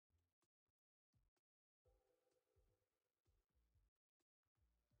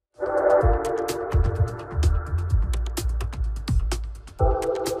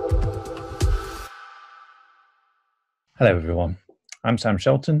Hello everyone, I'm Sam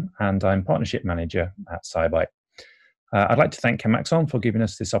Shelton and I'm Partnership Manager at SciBite. I'd like to thank ChemAxon for giving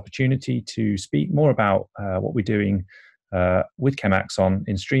us this opportunity to speak more about what we're doing with ChemAxon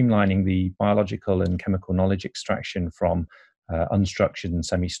in streamlining the biological and chemical knowledge extraction from unstructured and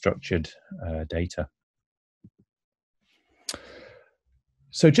semi-structured data.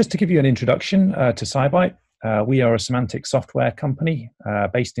 So just to give you an introduction to SciBite, we are a semantic software company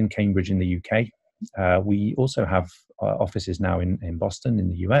based in Cambridge in the UK. We also have offices now in Boston in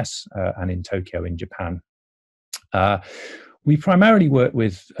the US and in Tokyo in Japan. We primarily work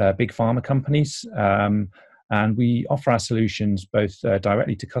with big pharma companies, and we offer our solutions both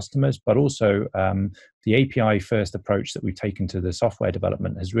directly to customers, but also the API first approach that we've taken to the software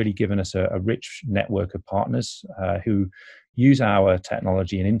development has really given us a rich network of partners who use our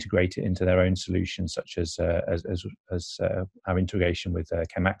technology and integrate it into their own solutions, such as our integration with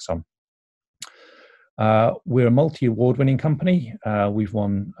ChemAxon. We're a multi-award winning company. We've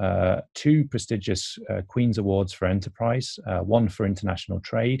won 2 prestigious Queen's Awards for Enterprise, one for international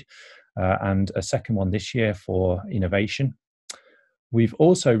trade, and a second one this year for innovation. We've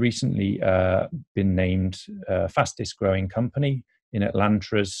also recently been named fastest growing company in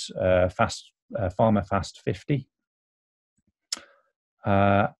Atlanta's Pharma Fast 50.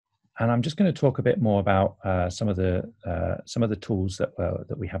 And I'm just going to talk a bit more about some of the tools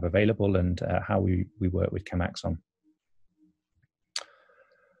that we have available and how we work with ChemAxon.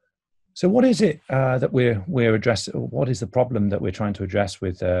 So, what is it that we're addressing? What is the problem that we're trying to address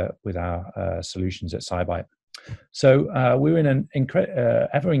with our solutions at SciBite? So, we're in an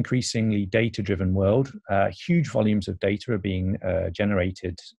ever increasingly data-driven world. Huge volumes of data are being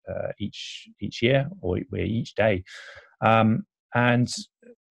generated each year or each day, and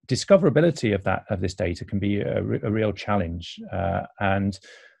discoverability of this data can be a real challenge, and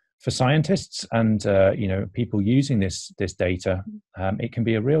for scientists and people using this data, it can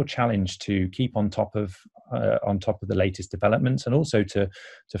be a real challenge to keep on top of the latest developments, and also to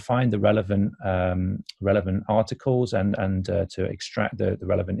find the relevant articles and to extract the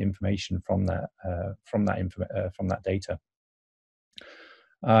relevant information from that data.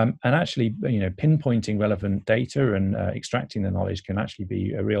 And actually, pinpointing relevant data and extracting the knowledge can actually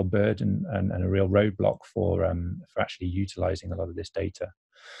be a real burden and a real roadblock for actually utilizing a lot of this data.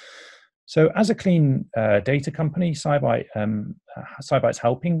 So, as a clean data company, SciBite's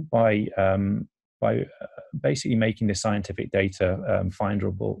helping by basically making this scientific data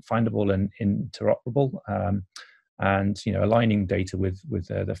findable and interoperable, and aligning data with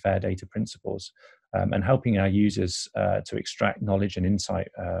the fair data principles, and helping our users to extract knowledge and insight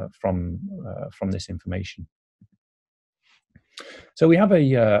from this information. So we have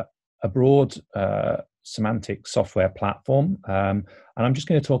a broad semantic software platform, and I'm just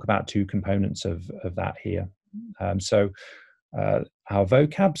going to talk about 2 components of that here. So our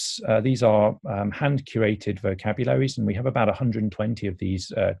vocabs, these are hand curated vocabularies, and we have about 120 of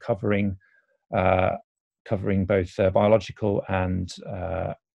these covering both biological and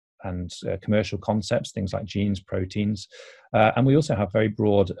commercial concepts, things like genes, proteins, and we also have very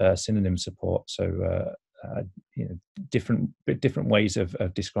broad synonym support. So different ways of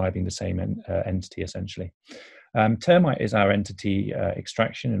describing the same entity, essentially. Termite is our entity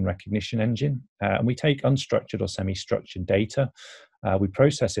extraction and recognition engine, and we take unstructured or semi-structured data. We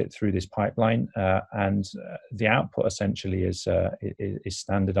process it through this pipeline, and the output essentially is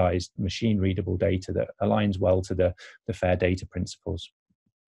standardized, machine-readable data that aligns well to the fair data principles.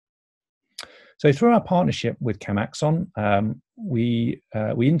 So through our partnership with ChemAxon, we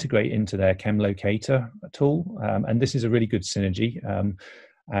integrate into their ChemLocator tool, and this is a really good synergy.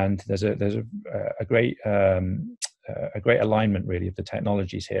 And there's a great alignment really of the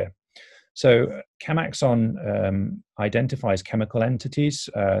technologies here. So ChemAxon identifies chemical entities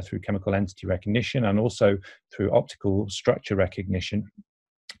through chemical entity recognition, and also through optical structure recognition.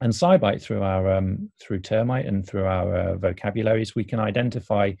 And SciBite, through Termite and through our vocabularies, we can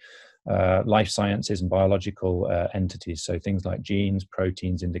identify life sciences and biological entities, so things like genes,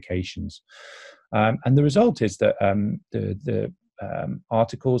 proteins, indications. And the result is that the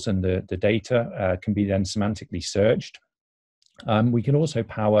articles and the data can be then semantically searched. We can also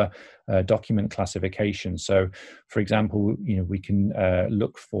power document classification. So, for example, we can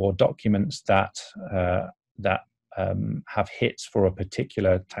look for documents that have hits for a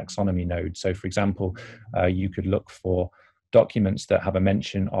particular taxonomy node. So, for example, you could look for documents that have a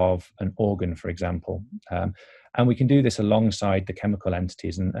mention of an organ, for example. And we can do this alongside the chemical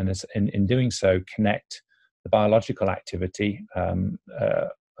entities, and in doing so, connect the biological activity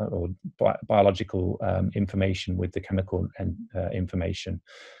or biological information with the chemical information.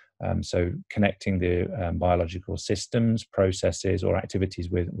 So connecting the biological systems, processes, or activities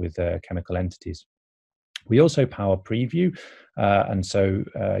with chemical entities. We also power preview, and so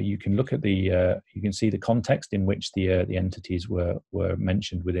you can look at you can see the context in which the entities were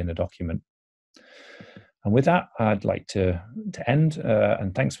mentioned within a document. And with that, I'd like to end,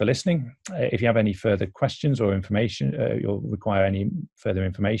 and thanks for listening. If you have any further questions or information, you'll require any further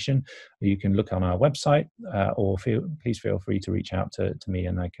information, you can look on our website, or please feel free to reach out to me,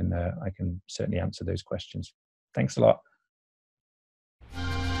 and I can certainly answer those questions. Thanks a lot.